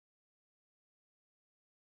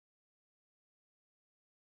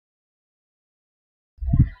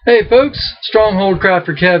Hey folks, Stronghold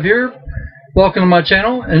Crafter Kev here. Welcome to my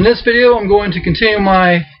channel. In this video I'm going to continue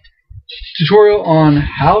my tutorial on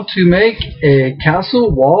how to make a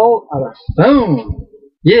castle wall out of foam.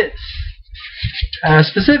 Yes.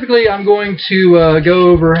 Specifically I'm going to go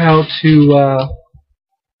over how to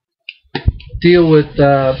deal with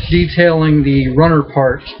detailing the runner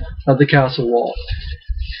part of the castle wall.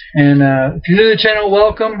 And if you're new to the channel,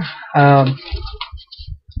 welcome.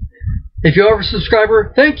 If you're a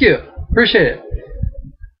subscriber, thank you. Appreciate it.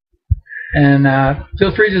 And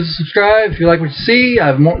feel free to subscribe if you like what you see. I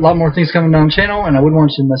have a lot more things coming down the channel, and I wouldn't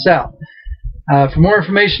want you to miss out. For more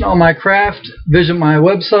information on my craft, visit my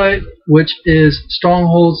website, which is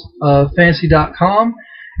strongholdsfancy.com,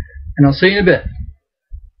 and I'll see you in a bit.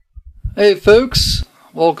 Hey folks,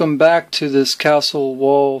 welcome back to this castle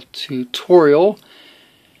wall tutorial.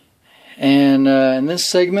 And in this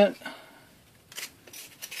segment,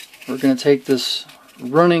 we're going to take this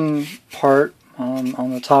running part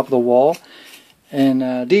on the top of the wall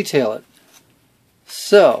and detail it.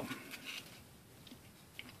 So,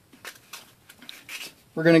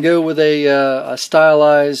 we're going to go with a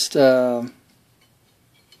stylized,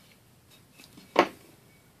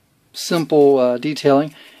 simple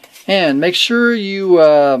detailing. And make sure you,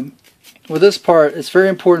 with this part, it's very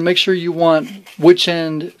important, make sure you want which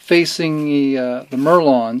end facing the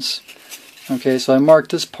merlons. Okay, so I marked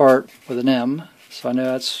this part with an M, so I know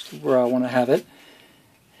that's where I want to have it.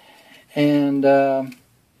 And I'm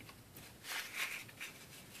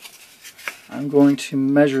going to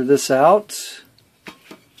measure this out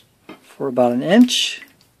for about 1 inch.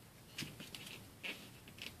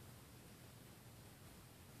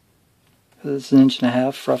 This is 1.5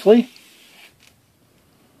 inches roughly,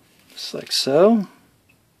 just like so.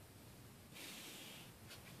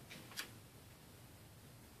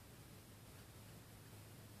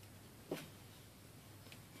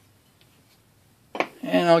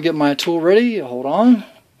 And I'll get my tool ready. Hold on.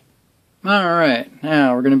 Alright,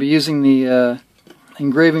 now we're going to be using the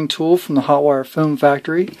engraving tool from the Hot Wire Foam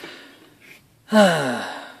Factory. Don't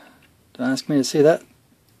ask me to say that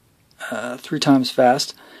 3 times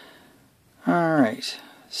fast. Alright,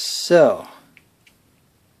 so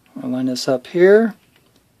I'll line this up here,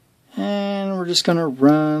 and we're just going to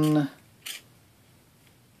run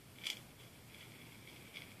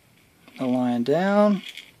the line down.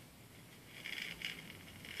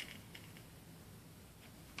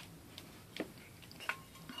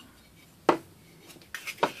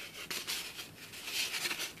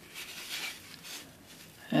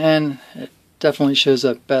 And it definitely shows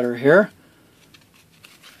up better here.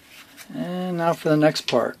 And now for the next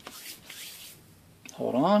part.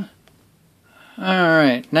 Hold on.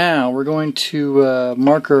 Alright, now we're going to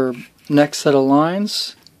mark our next set of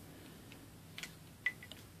lines.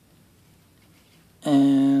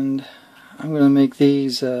 And I'm going to make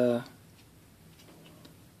these 1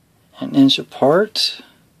 inch apart.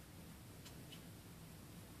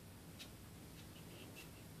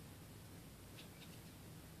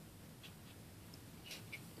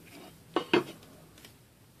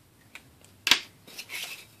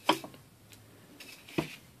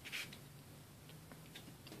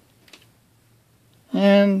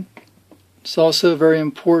 And it's also very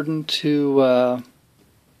important to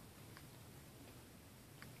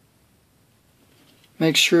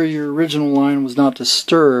make sure your original line was not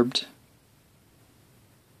disturbed.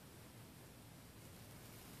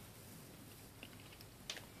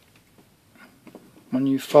 When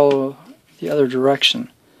you follow the other direction.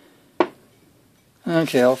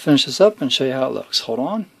 Okay, I'll finish this up and show you how it looks. Hold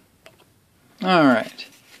on. Alright.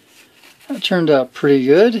 That turned out pretty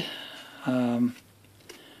good.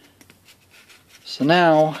 So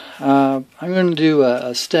now I'm going to do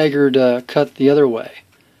a staggered cut the other way.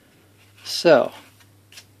 So,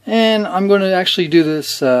 and I'm going to actually do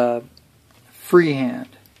this freehand,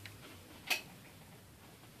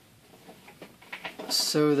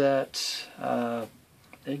 so that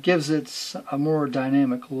it gives it a more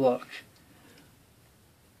dynamic look.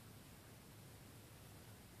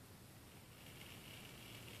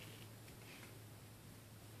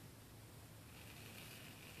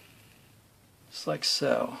 Just like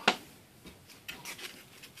so.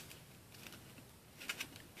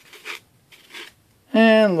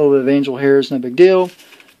 And a little bit of angel hair is no big deal.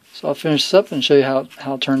 So I'll finish this up and show you how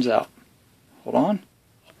it turns out. Hold on.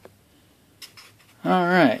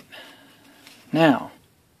 Alright. Now,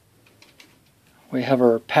 we have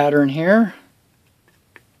our pattern here.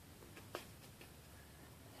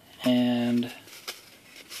 And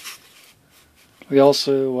we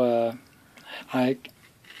also, I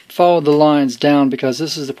followed the lines down because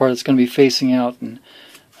this is the part that's going to be facing out and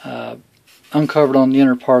uncovered on the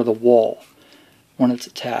inner part of the wall when it's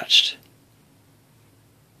attached.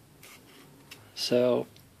 So,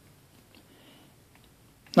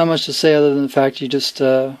 not much to say other than the fact you just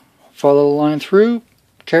follow the line through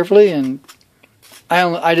carefully, and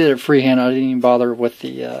I did it freehand. I didn't even bother with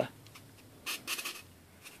the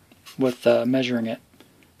measuring it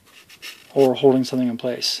or holding something in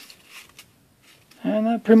place. And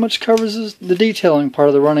that pretty much covers the detailing part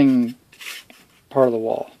of the running part of the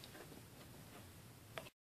wall.